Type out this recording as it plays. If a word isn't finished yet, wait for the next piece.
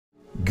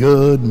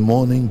Good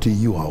morning to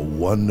you, our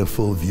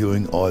wonderful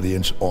viewing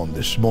audience on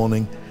this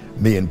morning.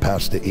 Me and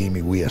Pastor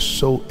Aimee, we are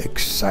so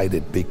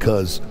excited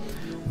because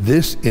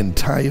this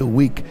entire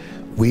week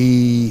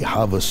we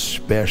have a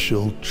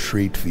special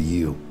treat for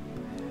you.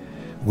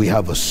 We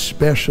have a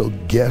special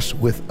guest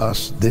with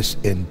us this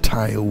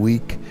entire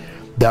week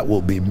that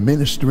will be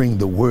ministering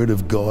the Word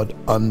of God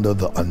under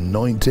the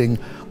anointing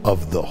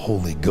of the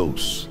Holy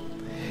Ghost.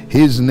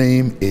 His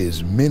name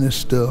is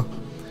Minister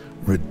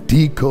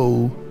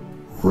Radico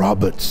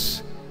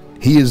Roberts.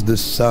 He is the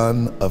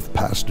son of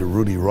Pastor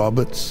Rudy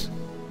Roberts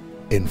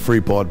in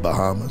Freeport,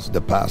 Bahamas,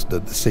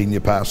 the senior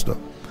pastor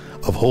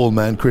of Whole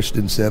Man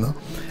Christian Center.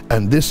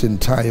 And this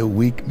entire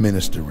week,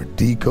 Minister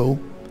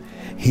Radico,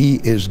 he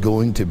is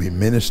going to be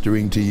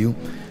ministering to you.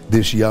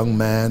 This young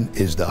man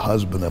is the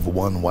husband of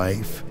one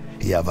wife.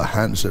 He have a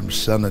handsome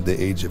son at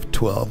the age of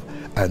 12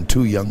 and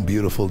two young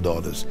beautiful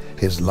daughters.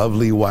 His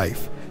lovely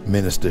wife,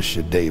 Minister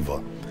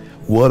Shadeva.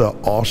 What an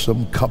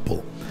awesome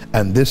couple.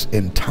 And this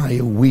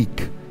entire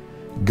week,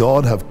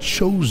 God have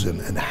chosen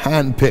and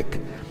handpicked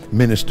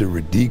Minister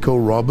Radico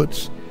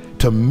Roberts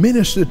to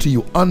minister to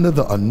you under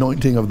the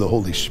anointing of the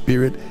Holy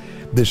Spirit.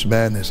 This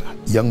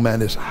young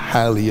man is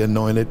highly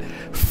anointed,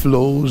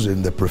 flows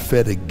in the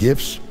prophetic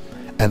gifts,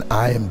 and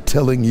I am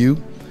telling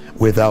you,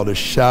 without a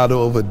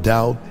shadow of a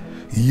doubt,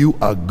 you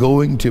are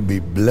going to be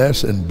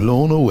blessed and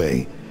blown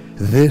away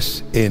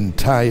this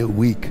entire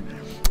week.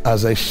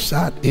 As I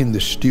sat in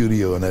the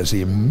studio and as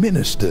he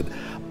ministered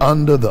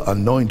under the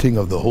anointing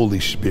of the Holy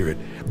Spirit,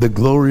 the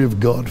glory of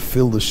God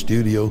filled the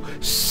studio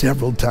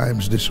several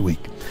times this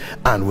week.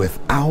 And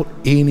without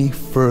any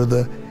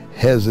further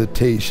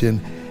hesitation,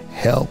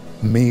 help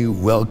me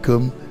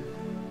welcome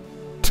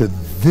to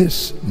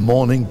this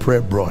morning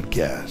prayer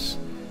broadcast,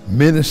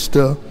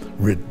 Minister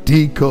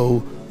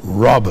Radico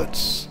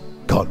Roberts.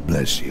 God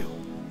bless you.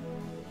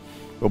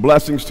 Well,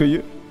 blessings to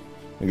you,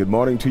 and good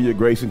morning to you.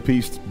 Grace and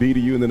peace be to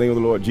you in the name of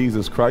the Lord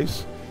Jesus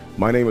Christ.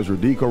 My name is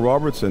Radico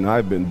Roberts, and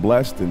I've been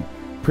blessed and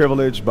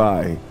privileged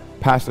by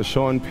Pastor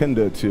Sean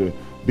Pinder to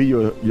be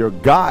your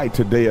guide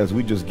today as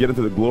we just get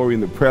into the glory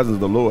and the presence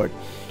of the Lord.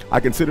 I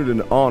consider it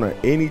an honor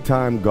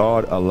anytime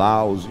God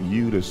allows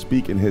you to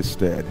speak in his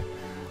stead.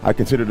 I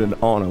consider it an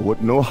honor, with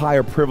no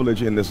higher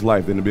privilege in this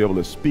life than to be able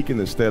to speak in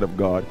the stead of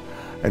God.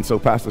 And so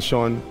Pastor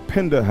Sean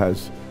Pinder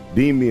has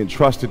deemed me and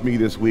trusted me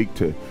this week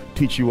to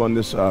teach you on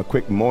this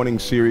quick morning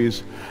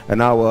series. And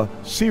our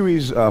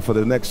series for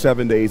the next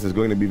 7 days is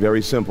going to be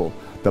very simple.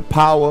 The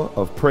power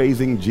of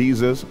praising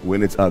Jesus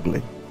when it's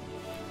ugly.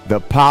 The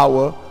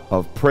power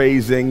of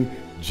praising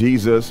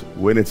Jesus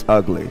when it's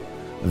ugly.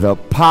 The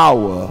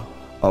power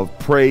of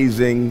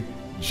praising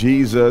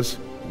Jesus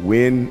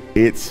when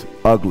it's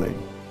ugly.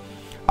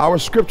 Our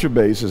scripture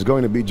base is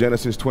going to be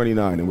Genesis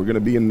 29, and we're going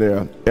to be in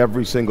there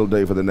every single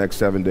day for the next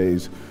 7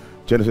 days.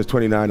 Genesis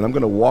 29, and I'm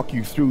going to walk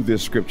you through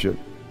this scripture,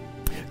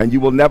 and you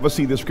will never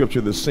see this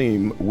scripture the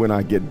same when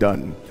I get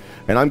done.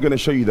 And I'm going to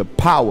show you the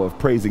power of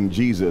praising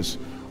Jesus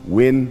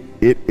when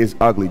it is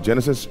ugly.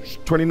 Genesis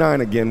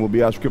 29 again will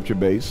be our scripture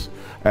base,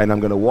 and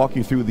I'm going to walk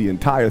you through the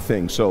entire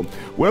thing. So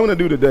what I'm going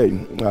to do today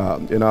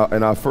in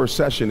our first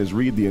session is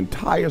read the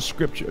entire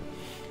scripture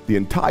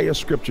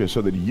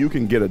so that you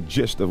can get a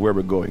gist of where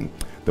we're going.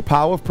 The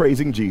power of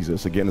praising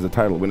Jesus, again, is the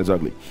title, when it's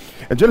ugly.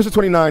 And Genesis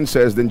 29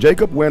 says, Then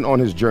Jacob went on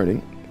his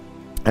journey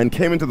and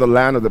came into the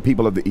land of the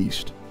people of the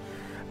east.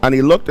 And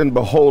he looked, and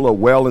behold, a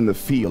well in the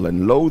field,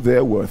 and lo,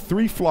 there were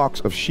 3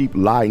 flocks of sheep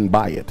lying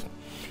by it.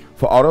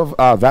 For out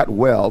of that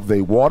well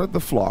they watered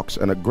the flocks,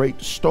 and a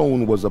great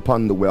stone was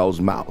upon the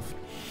well's mouth.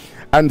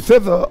 And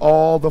thither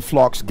all the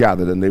flocks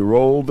gathered, and they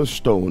rolled the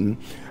stone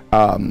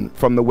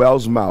from the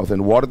well's mouth,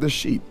 and watered the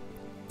sheep,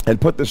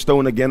 and put the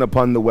stone again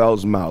upon the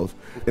well's mouth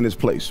in his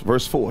place.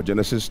 Verse 4,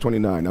 Genesis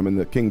 29, I'm in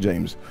the King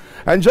James.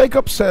 And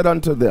Jacob said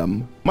unto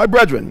them, My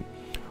brethren,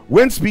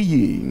 whence be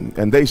ye?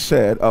 And they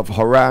said, Of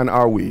Haran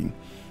are we.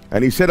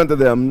 And he said unto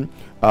them,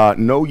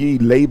 Know ye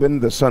Laban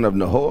the son of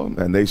Nahor?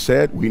 And they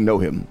said, We know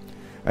him.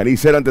 And he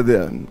said unto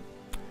them,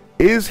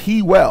 Is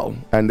he well?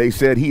 And they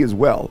said, He is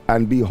well.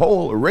 And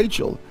behold,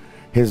 Rachel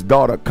his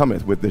daughter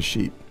cometh with the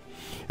sheep.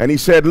 And he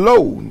said,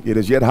 Lo, it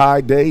is yet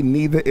high day,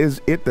 neither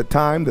is it the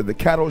time that the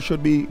cattle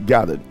should be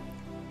gathered.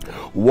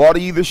 Water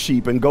ye the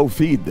sheep, and go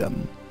feed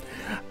them.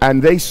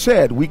 And they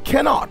said, We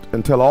cannot,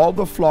 until all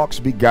the flocks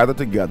be gathered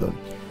together,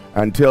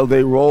 until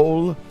they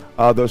roll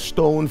the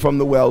stone from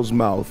the well's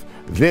mouth,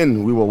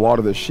 then we will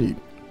water the sheep.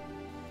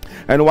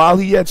 And while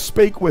he yet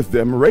spake with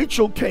them,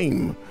 Rachel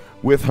came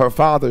with her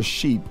father's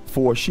sheep,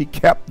 for she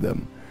kept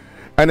them.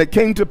 And it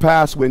came to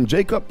pass, when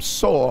Jacob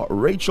saw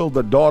Rachel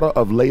the daughter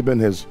of Laban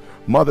his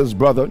mother's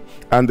brother,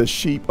 and the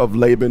sheep of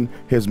Laban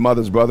his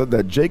mother's brother,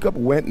 that Jacob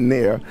went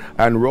near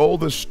and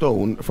rolled the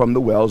stone from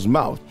the well's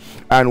mouth,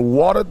 and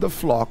watered the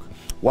flock,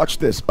 watch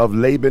this, of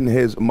Laban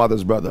his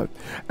mother's brother.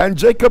 And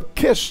Jacob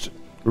kissed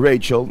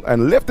Rachel,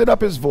 and lifted up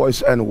his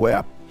voice, and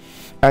wept.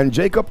 And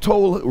Jacob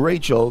told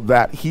Rachel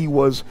that he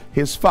was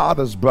his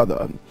father's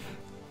brother.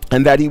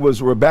 and that he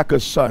was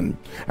Rebekah's son.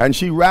 And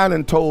she ran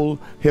and told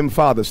him,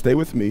 Father, stay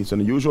with me. It's an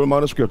unusual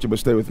amount of scripture, but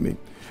stay with me.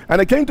 And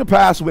it came to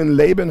pass when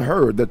Laban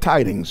heard the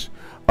tidings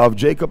of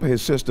Jacob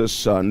his sister's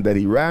son, that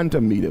he ran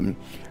to meet him,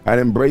 and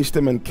embraced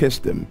him, and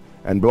kissed him,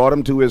 and brought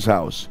him to his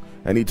house.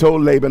 And he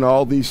told Laban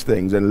all these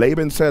things. And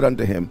Laban said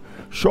unto him,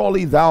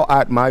 Surely thou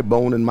art my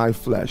bone and my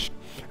flesh.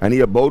 And he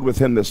abode with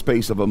him the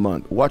space of a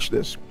month. Watch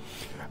this.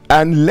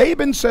 And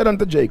Laban said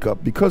unto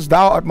Jacob, Because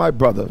thou art my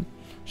brother,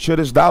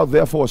 shouldest thou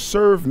therefore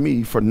serve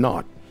me for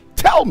naught?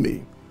 Tell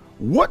me,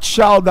 what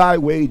shall thy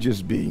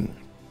wages be?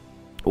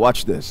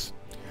 Watch this.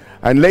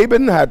 And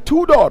Laban had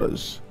 2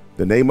 daughters.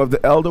 The name of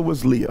the elder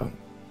was Leah,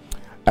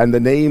 and the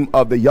name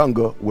of the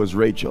younger was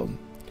Rachel.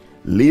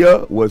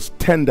 Leah was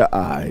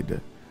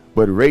tender-eyed,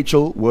 but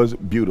Rachel was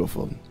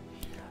beautiful.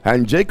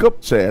 And Jacob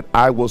said,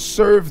 I will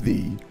serve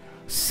thee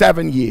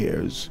 7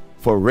 years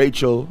for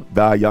Rachel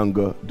thy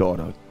younger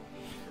daughter.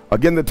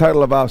 Again, the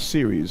title of our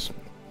series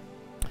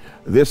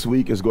this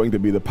week is going to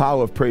be The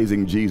Power of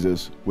Praising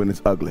Jesus When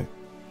It's Ugly.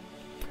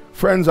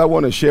 Friends, I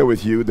want to share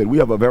with you that we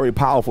have a very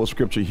powerful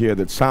scripture here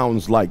that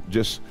sounds like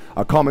just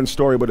a common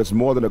story, but it's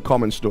more than a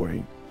common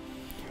story,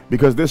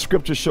 because this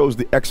scripture shows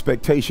the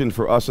expectation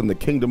for us in the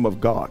kingdom of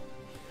God.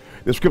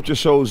 The scripture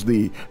shows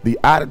the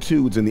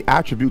attitudes and the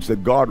attributes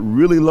that God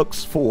really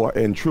looks for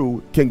in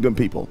true kingdom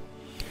people.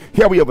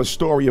 Here we have a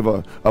story of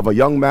a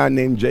young man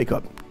named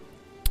Jacob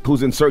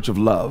who's in search of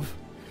love.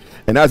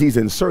 And as he's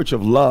in search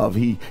of love,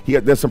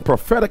 there's some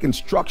prophetic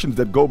instructions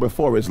that go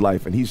before his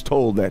life. And he's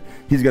told that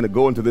he's going to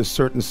go into this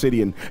certain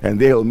city, and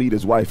there he'll meet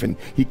his wife. And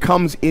he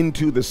comes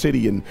into the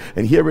city, and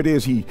here it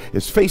is. He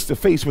is face to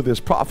face with his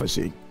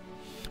prophecy.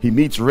 He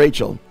meets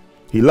Rachel.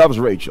 He loves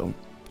Rachel.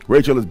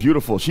 Rachel is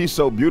beautiful. She's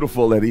so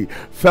beautiful that he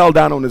fell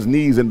down on his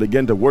knees and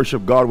began to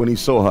worship God when he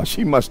saw her.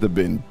 She must have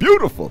been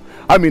beautiful.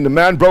 I mean, the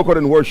man broke out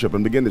in worship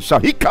and began to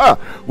shout, Hika,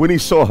 when he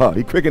saw her.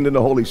 He quickened in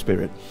the Holy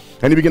Spirit,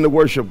 and he began to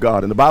worship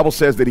God. And the Bible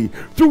says that he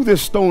threw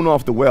this stone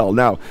off the well.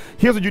 Now,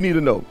 here's what you need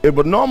to know. It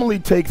would normally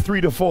take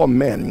 3 to 4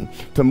 men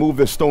to move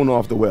this stone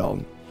off the well.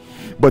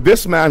 But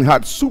this man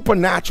had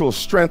supernatural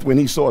strength when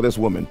he saw this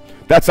woman.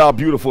 That's how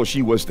beautiful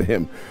she was to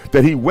him,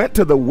 that he went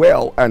to the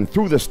well and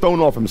threw the stone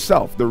off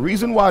himself. The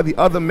reason why the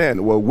other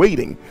men were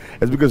waiting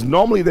is because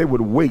normally they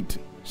would wait,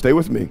 stay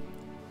with me,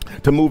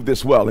 to move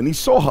this well. And he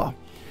saw her,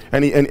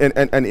 and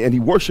he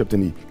worshiped,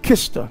 and he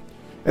kissed her.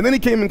 And then he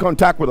came in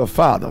contact with her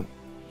father.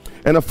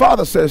 And the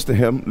father says to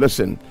him,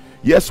 listen,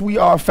 yes, we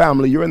are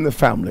family. You're in the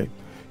family.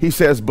 He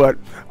says, but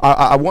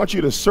I want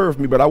you to serve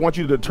me, but I want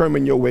you to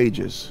determine your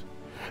wages.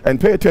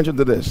 And pay attention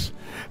to this.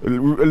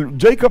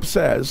 Jacob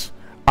says,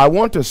 I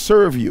want to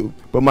serve you,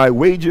 but my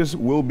wages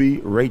will be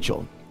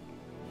Rachel.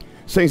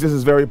 Saints, this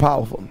is very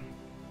powerful.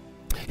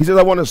 He says,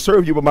 I want to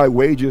serve you, but my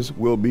wages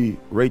will be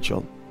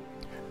Rachel.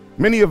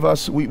 Many of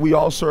us, we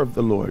all serve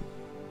the Lord.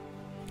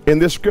 In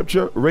this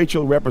scripture,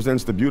 Rachel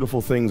represents the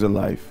beautiful things in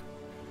life.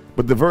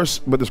 But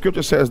the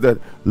scripture says that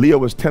Leah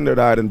was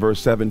tender-eyed in verse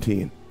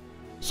 17.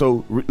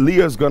 So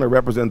Leah is going to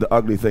represent the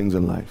ugly things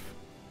in life.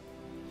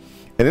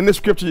 And in the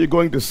scripture, you're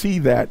going to see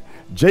that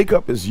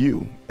Jacob is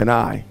you and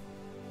I.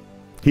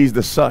 He's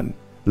the son.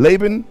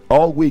 Laban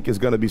all week is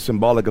going to be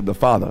symbolic of the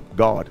father,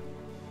 God.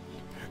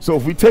 So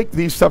if we take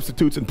these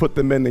substitutes and put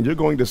them in, then you're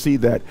going to see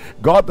that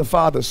God the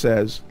Father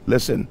says,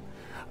 listen,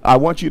 I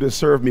want you to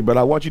serve me, but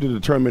I want you to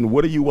determine,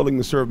 what are you willing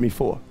to serve me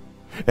for?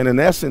 And in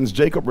essence,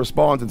 Jacob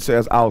responds and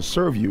says, I'll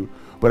serve you,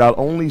 but I'll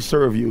only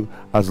serve you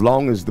as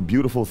long as the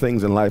beautiful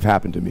things in life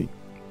happen to me.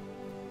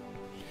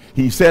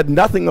 He said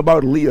nothing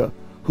about Leah,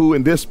 who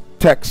in this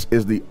text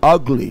is the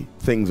ugly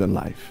things in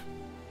life.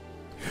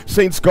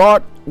 Saints,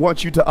 God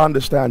wants you to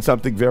understand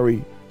something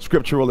very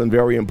scriptural and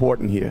very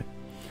important here.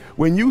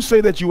 When you say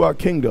that you are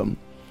kingdom,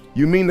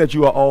 you mean that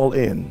you are all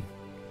in.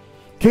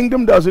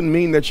 Kingdom doesn't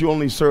mean that you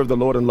only serve the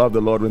Lord and love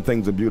the Lord when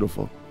things are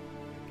beautiful.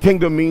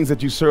 Kingdom means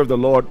that you serve the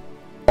Lord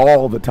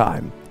all the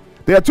time.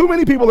 There are too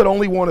many people that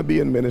only want to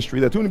be in ministry.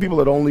 There are too many people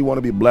that only want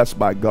to be blessed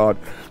by God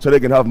so they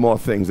can have more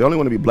things. They only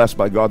want to be blessed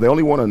by God. They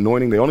only want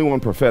anointing. They only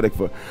want prophetic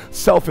for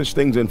selfish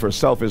things and for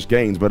selfish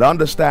gains. But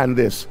understand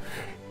this.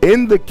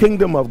 In the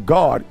kingdom of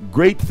God,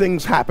 great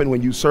things happen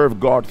when you serve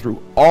God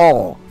through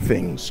all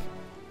things.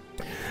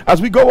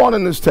 As we go on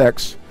in this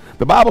text,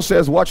 the Bible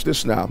says, watch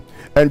this now.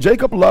 And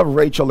Jacob loved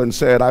Rachel and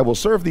said, I will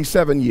serve thee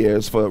 7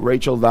 years for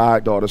Rachel thy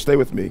daughter. Stay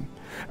with me.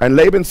 And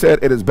Laban said,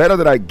 it is better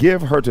that I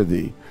give her to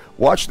thee.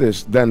 Watch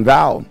this, than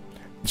thou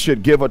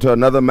should give her to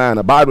another man.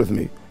 Abide with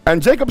me.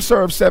 And Jacob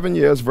served 7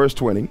 years, verse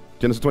 20,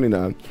 Genesis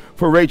 29,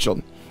 for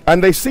Rachel.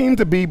 And they seemed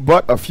to be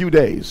but a few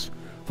days,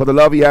 for the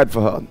love he had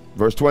for her.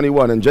 Verse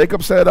 21, and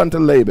Jacob said unto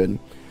Laban,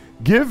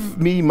 give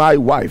me my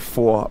wife,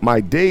 for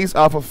my days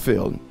are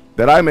fulfilled,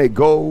 that I may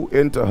go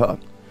into her.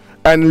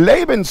 And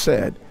Laban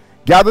said,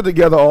 gather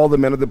together all the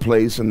men of the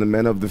place and the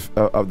men of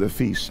the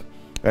feast.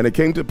 And it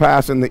came to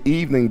pass in the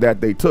evening that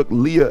they took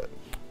Leah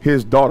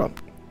his daughter,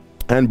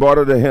 and brought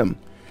her to him.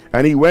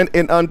 And he went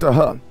in unto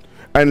her.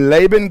 And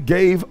Laban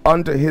gave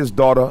unto his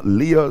daughter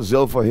Leah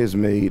Zilpah his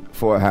maid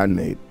for a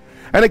handmaid.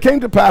 And it came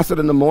to pass that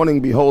in the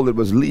morning, behold, it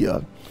was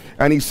Leah.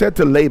 And he said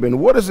to Laban,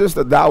 what is this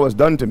that thou hast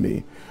done to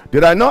me?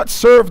 Did I not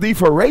serve thee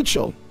for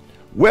Rachel?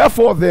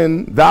 Wherefore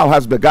then thou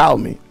hast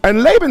beguiled me?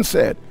 And Laban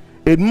said,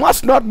 it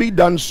must not be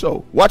done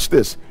so. Watch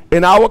this.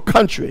 In our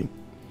country,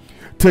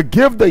 to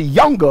give the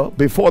younger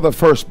before the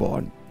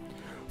firstborn.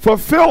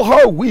 Fulfill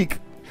her week,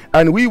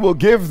 and we will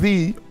give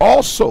thee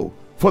also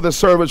for the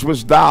service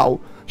which thou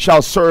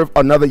shalt serve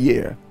another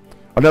year,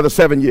 another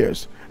 7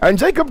 years. And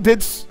Jacob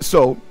did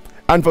so,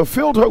 and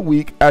fulfilled her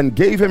week, and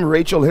gave him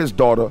Rachel his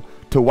daughter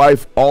to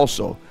wife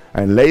also.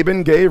 And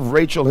Laban gave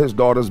Rachel his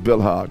daughters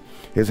Bilhah,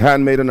 his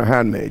handmaid, and her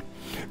handmaid.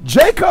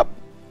 Jacob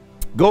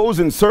goes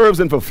and serves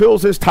and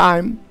fulfills his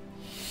time,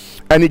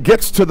 and he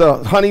gets to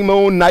the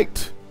honeymoon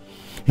night.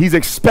 He's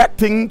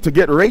expecting to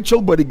get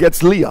Rachel, but he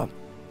gets Leah.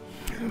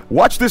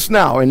 Watch this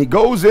now. And he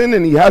goes in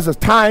and he has a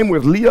time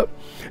with Leah.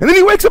 And then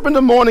he wakes up in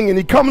the morning and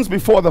he comes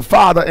before the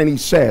father and he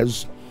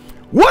says,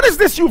 what is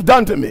this you've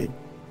done to me?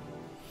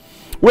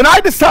 When I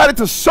decided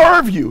to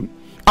serve you,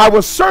 I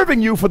was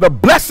serving you for the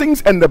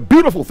blessings and the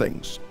beautiful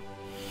things.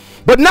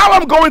 But now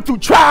I'm going through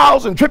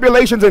trials and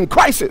tribulations and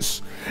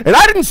crisis. And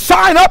I didn't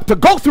sign up to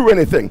go through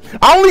anything.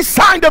 I only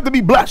signed up to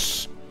be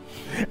blessed.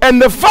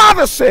 And the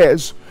father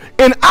says,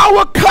 in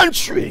our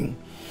country,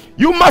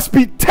 you must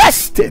be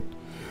tested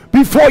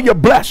before you're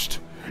blessed.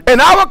 In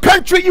our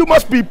country, you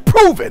must be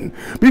proven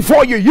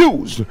before you're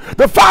used.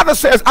 The father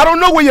says, I don't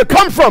know where you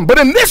come from, but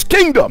in this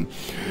kingdom,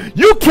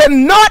 you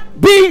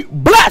cannot be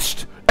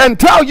blessed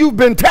until you've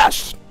been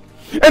tested.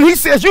 And he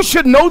says, you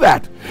should know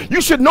that.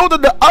 You should know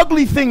that the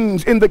ugly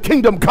things in the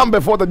kingdom come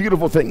before the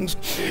beautiful things.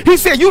 He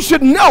said, you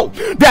should know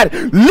that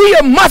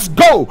Leah must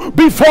go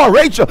before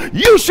Rachel.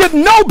 You should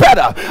know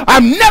better.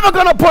 I'm never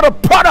going to put a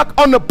product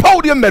on the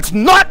podium that's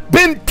not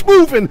been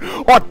proven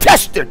or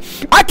tested.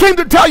 I came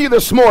to tell you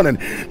this morning,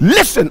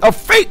 listen, a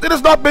faith that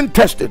has not been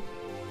tested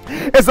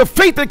is a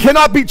faith that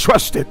cannot be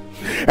trusted.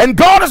 And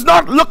God is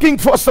not looking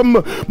for some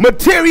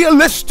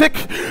materialistic,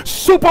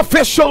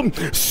 superficial,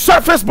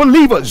 surface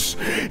believers.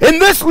 In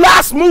this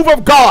last move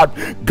of God,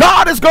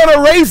 God is going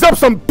to raise up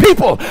some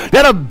people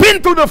that have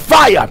been through the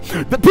fire,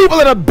 the people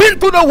that have been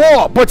through the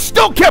war but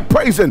still kept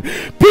praising,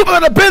 people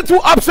that have been through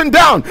ups and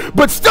downs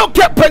but still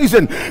kept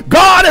praising.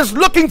 God is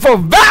looking for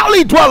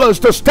valley dwellers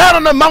to stand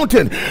on the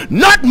mountain,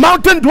 not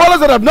mountain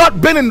dwellers that have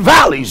not been in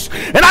valleys.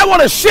 And I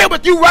want to share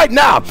with you right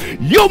now,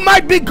 you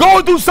might be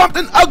going through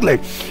something ugly.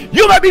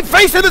 You might be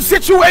facing a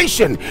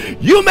situation.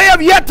 You may have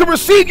yet to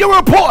receive your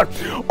report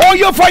or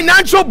your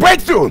financial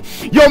breakthrough.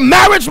 Your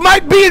marriage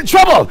might be in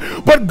trouble,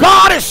 but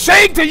God is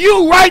saying to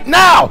you right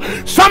now,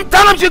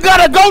 sometimes you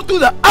got to go through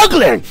the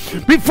ugly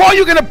before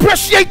you can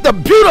appreciate the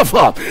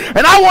beautiful.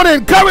 And I want to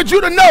encourage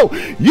you to know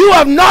you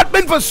have not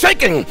been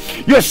forsaken.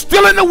 You're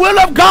still in the will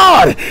of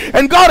God,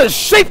 and God is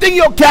shaping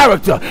your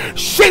character,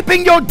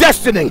 shaping your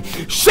destiny,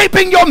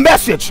 shaping your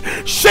message,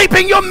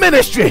 shaping your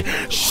ministry,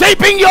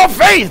 shaping your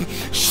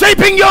faith,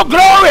 shaping your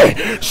glory,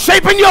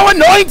 shaping your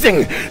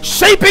anointing,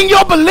 shaping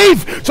your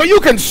belief so you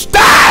can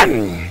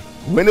stand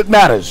when it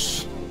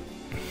matters.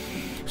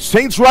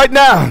 Saints, right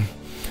now,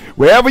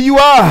 wherever you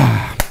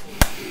are,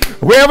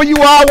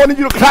 I wanted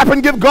you to clap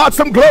and give God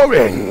some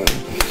glory,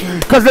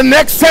 because the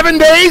next 7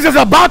 days is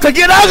about to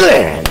get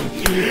ugly.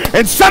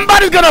 And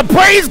somebody's gonna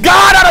praise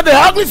God out of the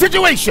ugly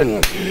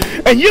situation,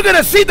 and you're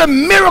gonna see the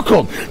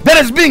miracle that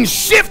is being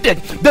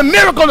shifted, the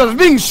miracle that's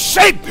being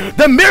shaped,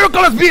 the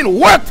miracle that's being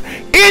worked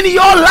in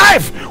your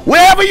life.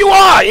 Wherever you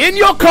are, in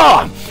your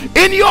car,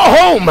 in your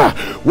home,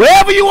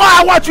 wherever you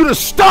are, I want you to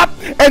stop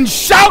and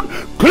shout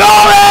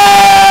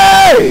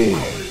glory.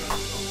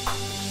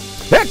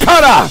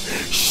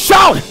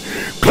 Shout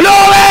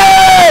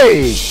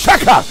glory.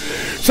 Shaka.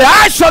 Say,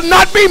 I shall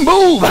not be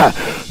moved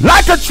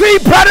like a tree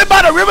planted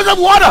by the rivers of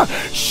water.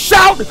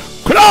 Shout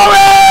glory.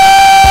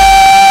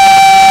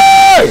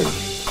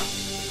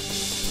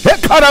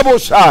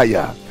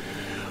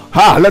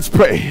 Let's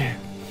pray.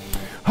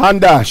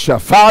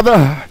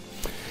 Father,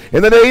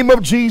 in the name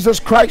of Jesus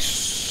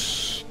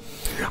Christ,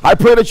 I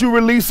pray that you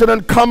release an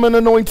uncommon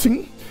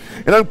anointing,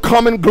 an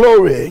uncommon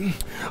glory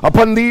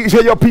upon these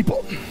here your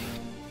people.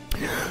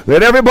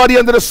 Let everybody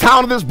under the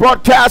sound of this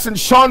broadcast in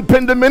Sean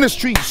Pinder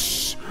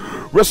Ministries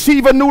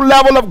receive a new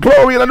level of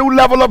glory and a new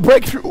level of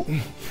breakthrough.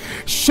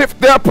 Shift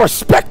their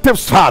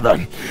perspectives,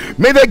 Father.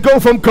 May they go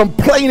from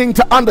complaining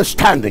to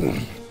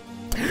understanding.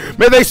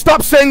 May they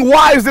stop saying,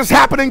 why is this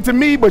happening to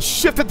me, but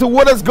shift it to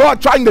what is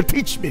God trying to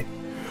teach me.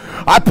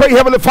 I pray,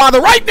 Heavenly Father,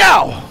 right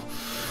now,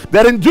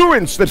 that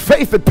endurance, that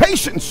faith, that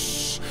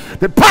patience,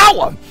 that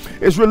power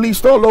is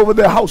released all over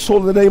their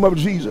household in the name of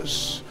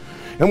Jesus.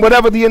 And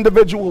whatever the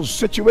individual's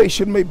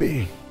situation may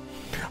be,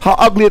 how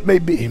ugly it may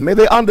be, may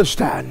they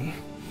understand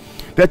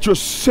that you're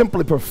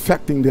simply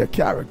perfecting their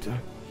character.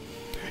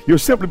 You're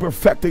simply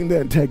perfecting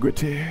their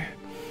integrity.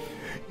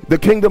 The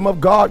kingdom of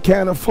God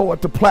can't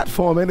afford to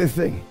platform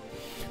anything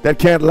that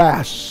can't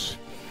last.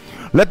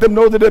 Let them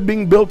know that they're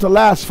being built to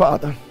last,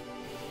 Father.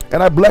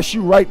 And I bless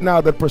you right now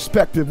that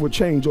perspective will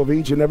change over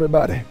each and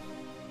everybody.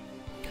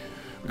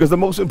 Because the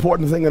most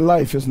important thing in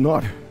life is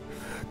not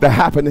the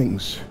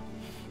happenings,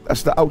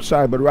 that's the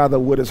outside, but rather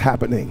what is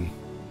happening.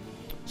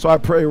 So I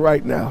pray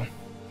right now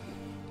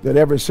that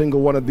every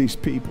single one of these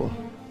people,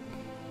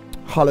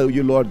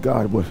 hallelujah, Lord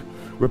God, would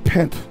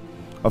repent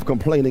of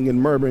complaining and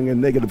murmuring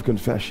and negative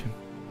confession,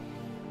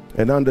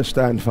 and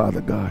understand, Father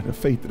God, a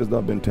faith that has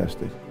not been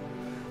tested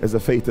is a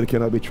faith that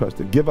cannot be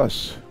trusted. Give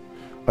us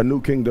a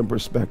new kingdom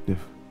perspective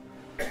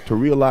to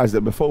realize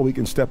that before we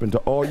can step into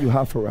all you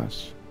have for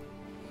us,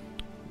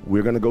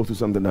 we're going to go through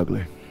something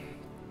ugly.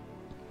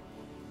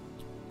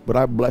 But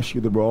I bless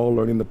you that we're all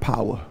learning the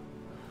power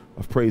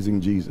of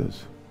praising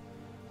Jesus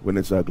when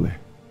it's ugly.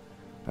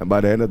 And by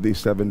the end of these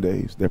 7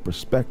 days, their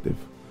perspective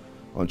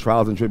on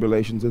trials and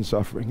tribulations and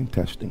suffering and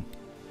testing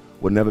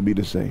will never be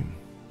the same.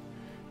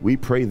 We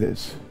pray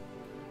this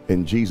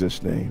in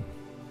Jesus' name.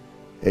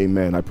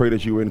 Amen. I pray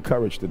that you were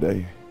encouraged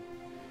today.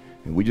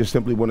 And we just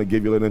simply want to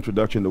give you an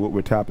introduction to what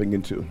we're tapping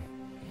into.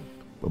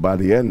 But by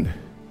the end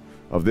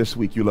of this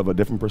week, you'll have a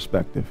different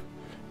perspective.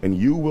 And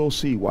you will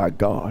see why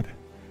God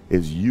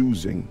is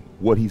using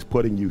what he's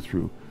putting you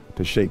through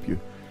to shape you.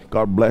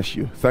 God bless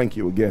you. Thank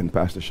you again,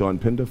 Pastor Sean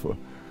Pinder, for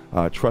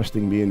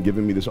trusting me and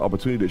giving me this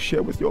opportunity to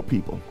share with your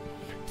people.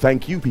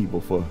 Thank you,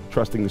 people, for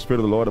trusting the Spirit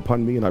of the Lord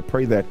upon me. And I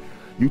pray that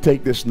you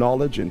take this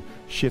knowledge and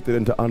shift it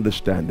into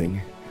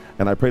understanding.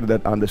 And I pray that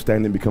that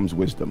understanding becomes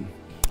wisdom.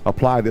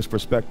 Apply this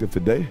perspective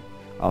today.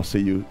 I'll see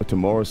you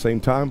tomorrow, same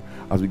time,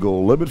 as we go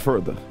a little bit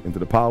further into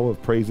the power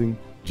of praising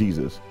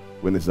Jesus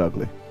when it's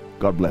ugly.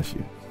 God bless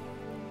you.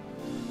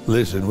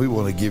 Listen, we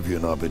want to give you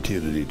an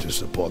opportunity to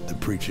support the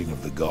preaching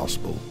of the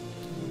gospel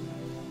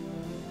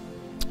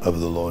of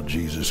the Lord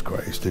Jesus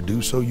Christ. To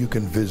do so, you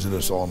can visit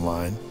us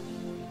online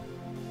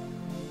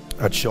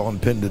at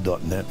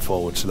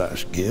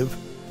seanpinder.net/give.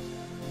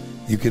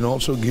 You can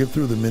also give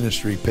through the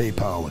ministry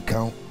PayPal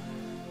account.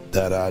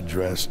 That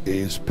address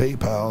is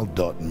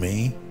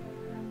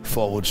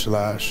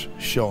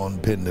paypal.me/Sean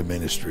Pinder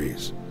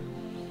Ministries.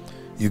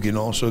 You can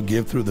also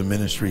give through the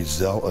ministry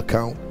Zelle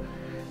account.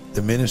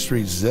 The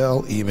ministry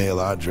Zelle email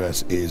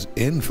address is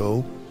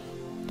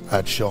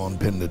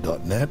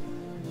info@seanpinder.net.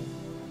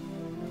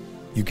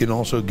 You can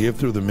also give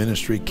through the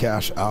ministry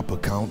Cash App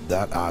account.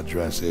 That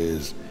address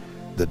is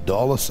the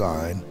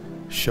 $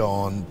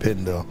 Sean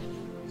Pinder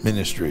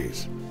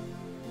Ministries.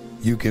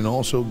 You can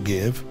also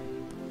give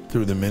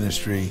through the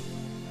ministry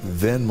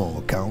Venmo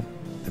account.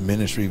 The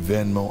ministry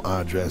Venmo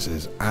address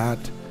is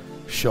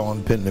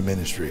 @Sean Pinder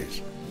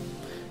Ministries.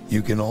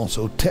 You can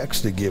also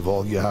text to give.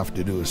 All you have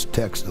to do is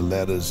text the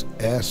letters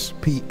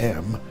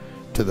SPM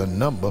to the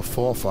number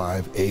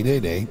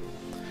 45888,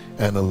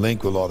 and a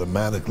link will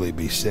automatically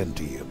be sent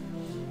to you.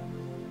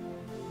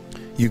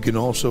 You can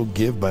also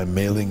give by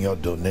mailing your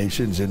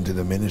donations into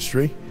the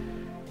ministry.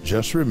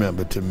 Just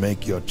remember to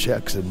make your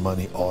checks and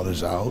money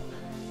orders out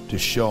to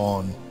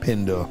Sean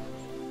Pinder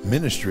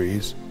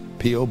Ministries,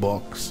 P.O.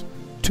 Box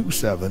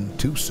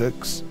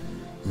 2726,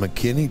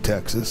 McKinney,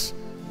 Texas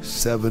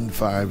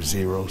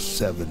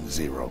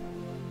 75070.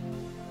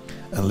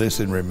 And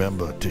listen,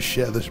 remember to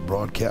share this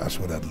broadcast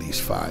with at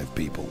least 5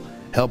 people.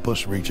 Help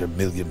us reach 1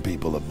 million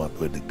people a month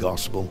with the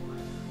gospel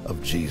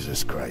of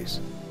Jesus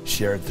Christ.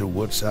 Share it through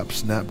WhatsApp,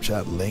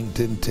 Snapchat,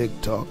 LinkedIn,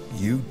 TikTok,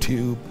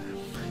 YouTube,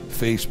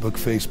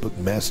 Facebook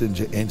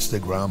Messenger,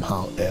 Instagram,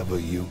 however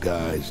you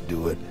guys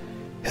do it.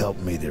 Help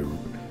me to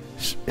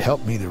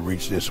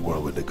reach this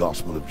world with the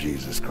gospel of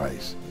Jesus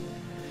Christ.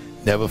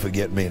 Never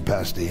forget me and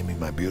Pastor Aimee,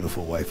 my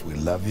beautiful wife. We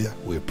love you.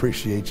 We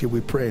appreciate you.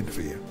 We're praying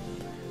for you.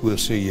 We'll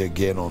see you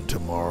again on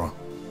tomorrow.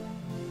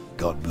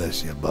 God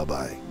bless you.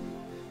 Bye-bye.